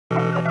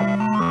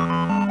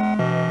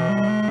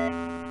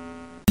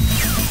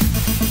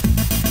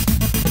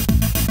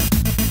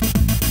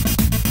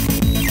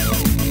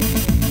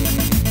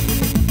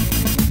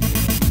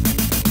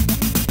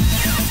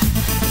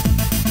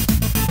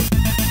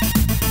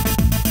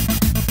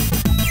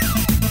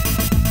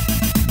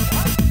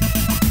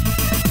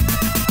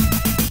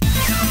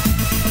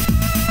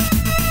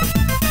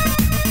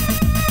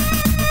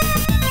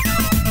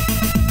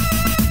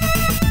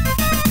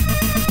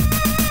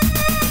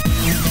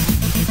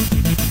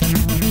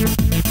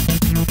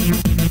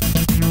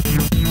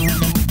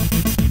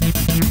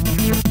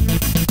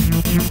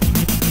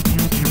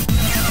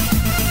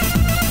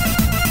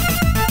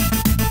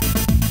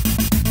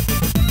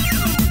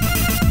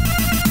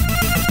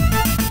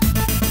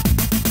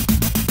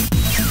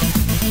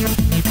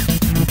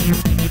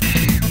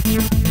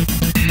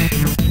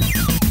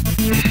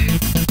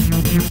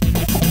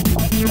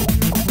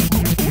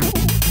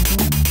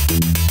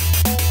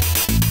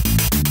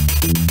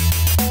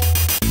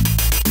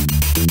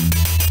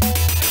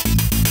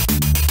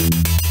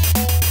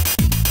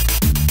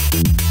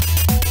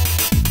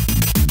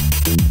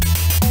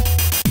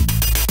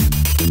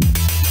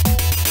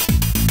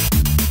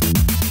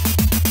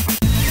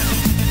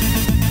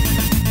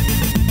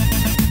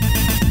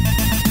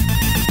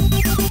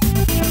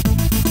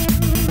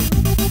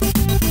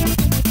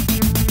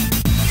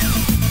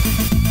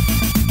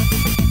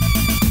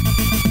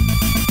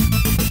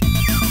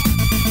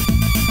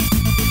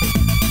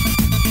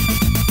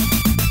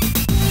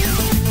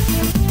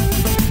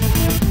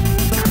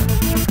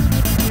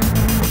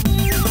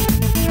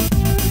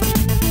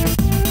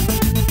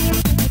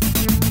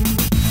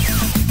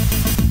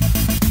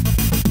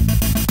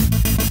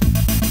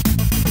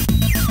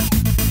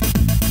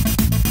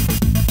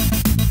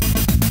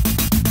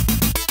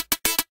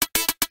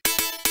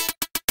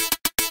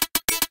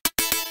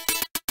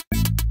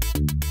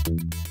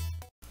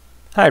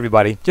Hi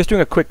everybody, just doing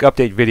a quick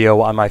update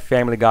video on my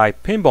Family Guy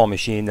pinball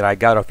machine that I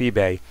got off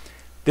eBay.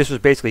 This was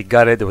basically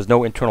gutted, there was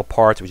no internal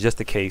parts, it was just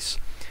a case.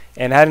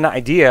 And I had an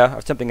idea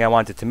of something I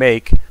wanted to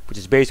make, which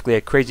is basically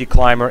a crazy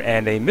climber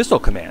and a missile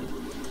command.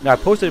 Now I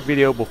posted a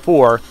video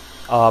before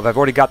of I've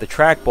already got the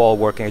trackball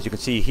working, as you can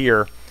see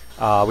here,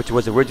 which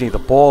was originally the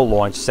ball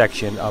launch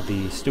section of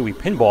the Stewie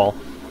pinball.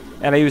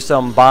 And I used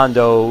some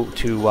Bondo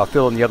to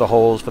fill in the other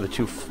holes for the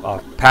two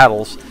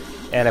paddles,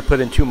 and I put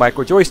in two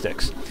micro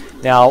joysticks.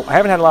 Now, I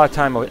haven't had a lot of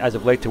time as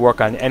of late to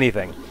work on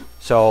anything,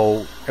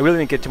 so I really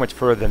didn't get too much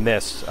further than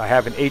this. I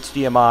have an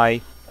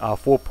HDMI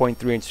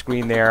 4.3-inch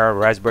screen there,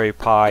 Raspberry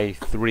Pi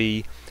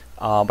 3,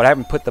 but I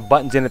haven't put the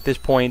buttons in at this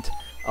point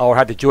or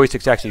had the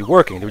joysticks actually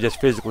working. They were just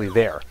physically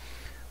there.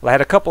 Well, I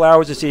had a couple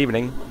hours this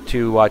evening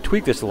to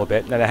tweak this a little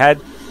bit, and I had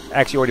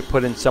actually already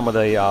put in some of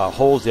the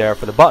holes there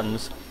for the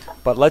buttons,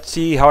 but let's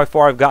see how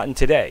far I've gotten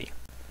today.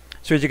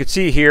 So as you can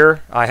see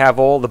here, I have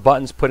all the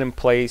buttons put in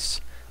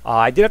place.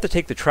 I did have to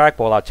take the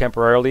trackball out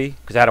temporarily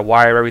because I had to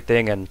wire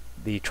everything and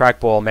the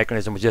trackball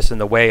mechanism was just in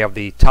the way of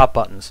the top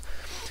buttons.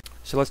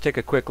 So let's take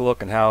a quick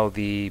look at how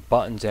the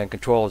buttons and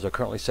controllers are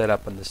currently set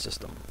up in the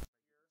system.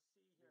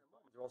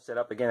 They're all set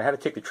up again. I had to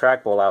take the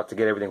trackball out to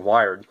get everything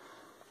wired.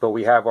 But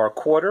we have our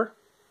quarter,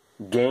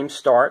 game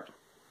start,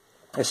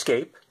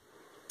 escape.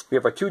 We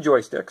have our two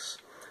joysticks.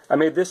 I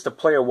made this the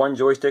player one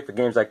joystick for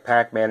games like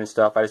Pac-Man and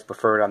stuff. I just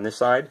prefer it on this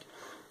side.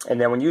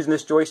 And then when using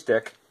this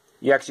joystick,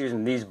 you're actually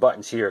using these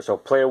buttons here. So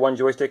player one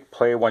joystick,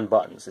 player one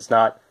buttons. It's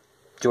not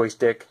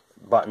joystick,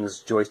 buttons,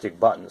 joystick,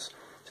 buttons.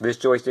 So this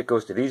joystick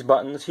goes to these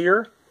buttons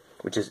here,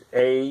 which is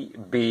A,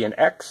 B, and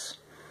X.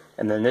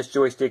 And then this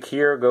joystick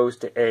here goes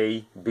to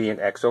A, B, and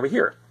X over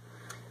here.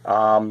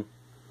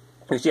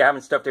 You see I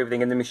haven't stuffed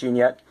everything in the machine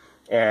yet.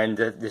 And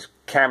this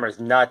camera is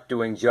not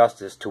doing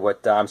justice to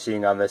what I'm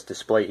seeing on this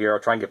display here. I'll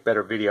try and get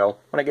better video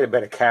when I get a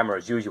better camera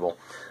as usual.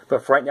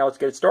 But for right now, let's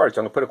get it started.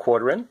 So I'm going to put a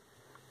quarter in,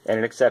 and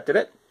it accepted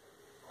it.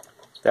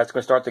 That's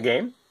going to start the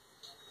game.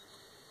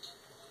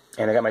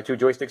 And I got my two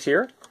joysticks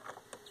here.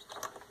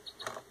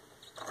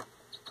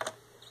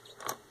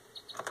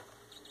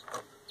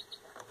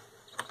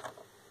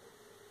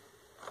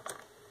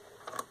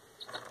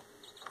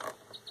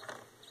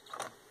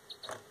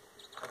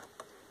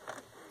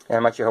 And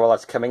I'm not sure how well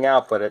that's coming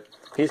out, but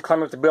he's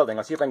climbing up the building.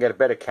 I'll see if I can get a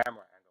better camera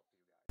angle.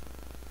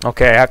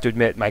 Okay, I have to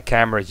admit my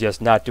camera is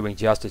just not doing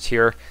justice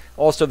here.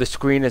 Also, the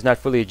screen is not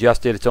fully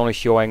adjusted. It's only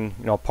showing,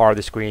 part of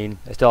the screen.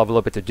 I still have a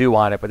little bit to do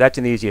on it, but that's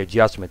an easy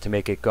adjustment to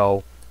make it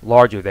go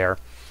larger there.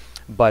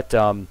 But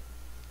at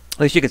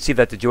least you can see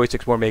that the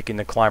joysticks were making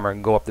the climber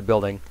and go up the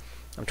building.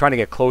 I'm trying to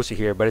get closer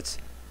here, but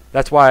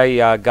that's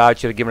why God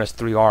should have given us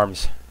three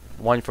arms.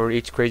 One for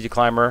each crazy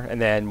climber and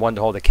then one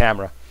to hold the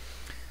camera.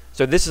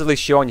 So this is at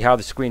least showing you how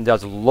the screen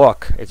does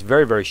look. It's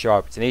very, very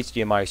sharp. It's an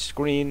HDMI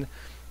screen.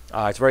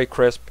 It's very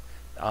crisp.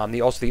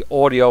 Also the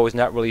audio is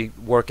not really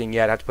working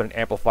yet. I have to put an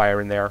amplifier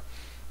in there.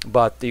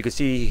 But you can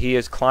see he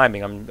is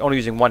climbing. I'm only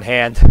using one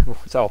hand,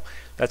 so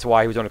that's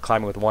why he was only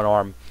climbing with one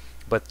arm.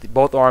 But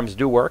both arms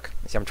do work.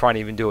 See, I'm trying to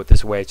even do it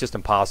this way. It's just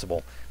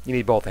impossible. You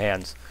need both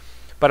hands.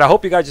 But I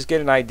hope you guys just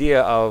get an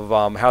idea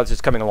of how this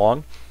is coming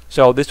along.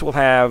 So this will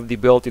have the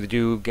ability to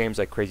do games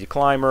like Crazy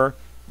Climber,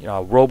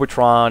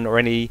 Robotron, or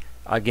any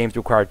games that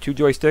require two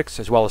joysticks,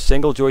 as well as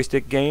single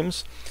joystick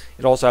games.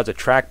 It also has a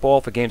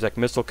trackball for games like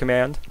Missile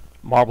Command,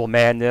 Marble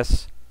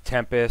Madness,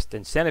 Tempest,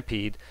 and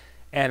Centipede.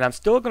 And I'm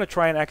still going to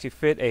try and actually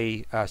fit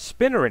a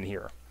spinner in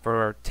here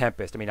for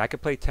Tempest. I mean, I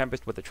could play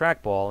Tempest with the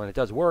trackball, and it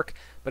does work,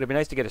 but it'd be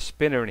nice to get a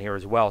spinner in here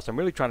as well. So I'm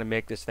really trying to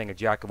make this thing a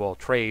jack of all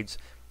trades,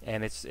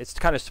 and it's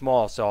kind of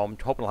small, so I'm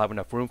hoping I'll have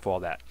enough room for all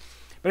that.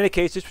 But in any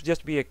case, this would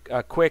just be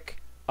a quick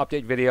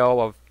update video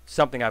of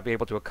something I've been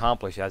able to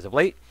accomplish as of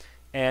late,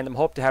 and I'm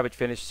hoping to have it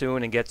finished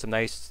soon and get some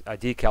nice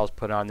decals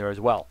put on there as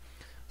well.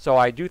 So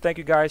I do thank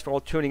you guys for all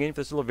tuning in for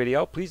this little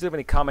video. Please leave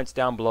any comments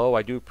down below.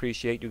 I do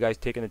appreciate you guys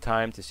taking the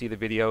time to see the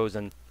videos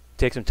and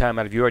take some time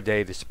out of your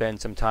day to spend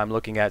some time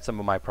looking at some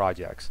of my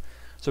projects.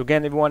 So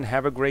again, everyone,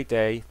 have a great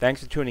day.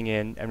 Thanks for tuning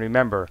in, and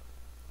remember,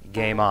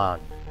 game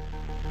on.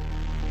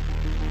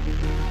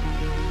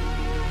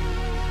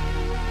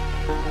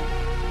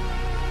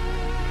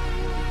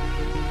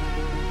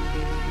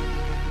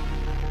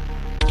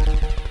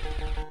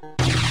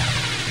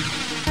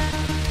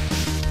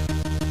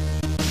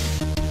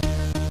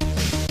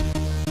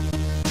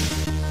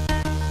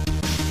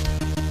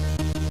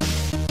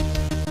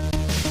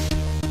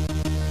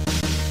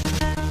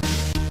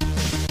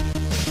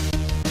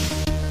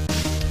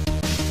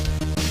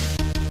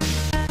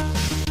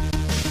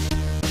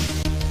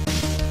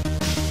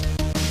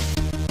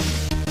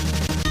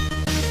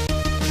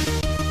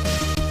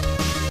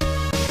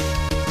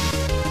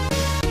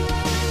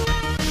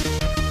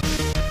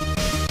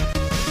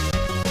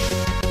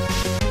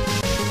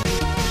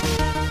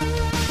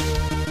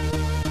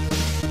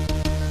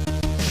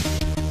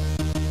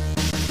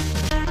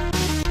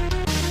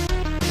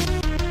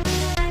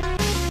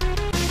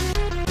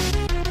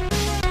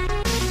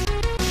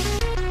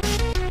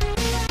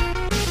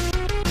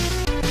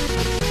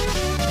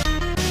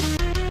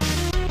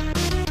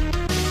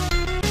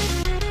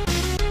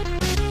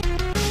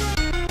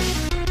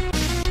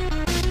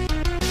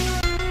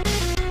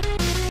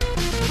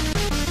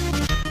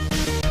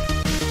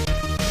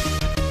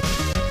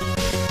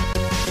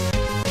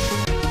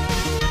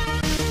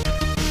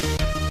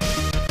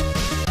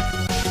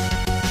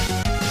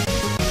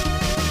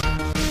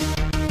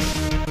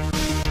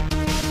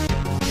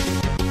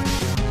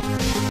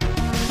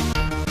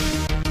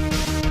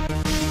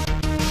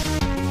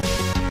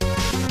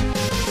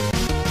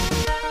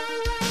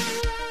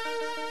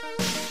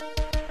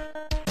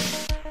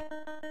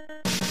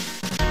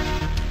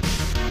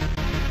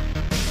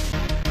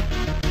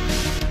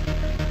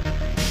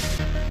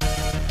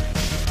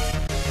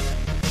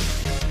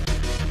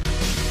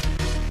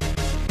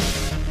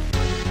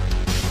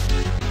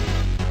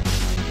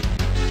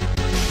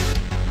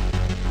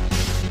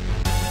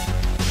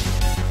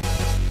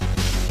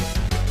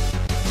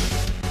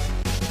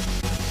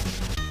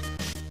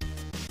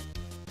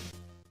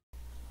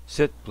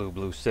 Sit, Blue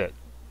Blue, sit.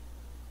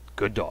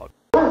 Good dog.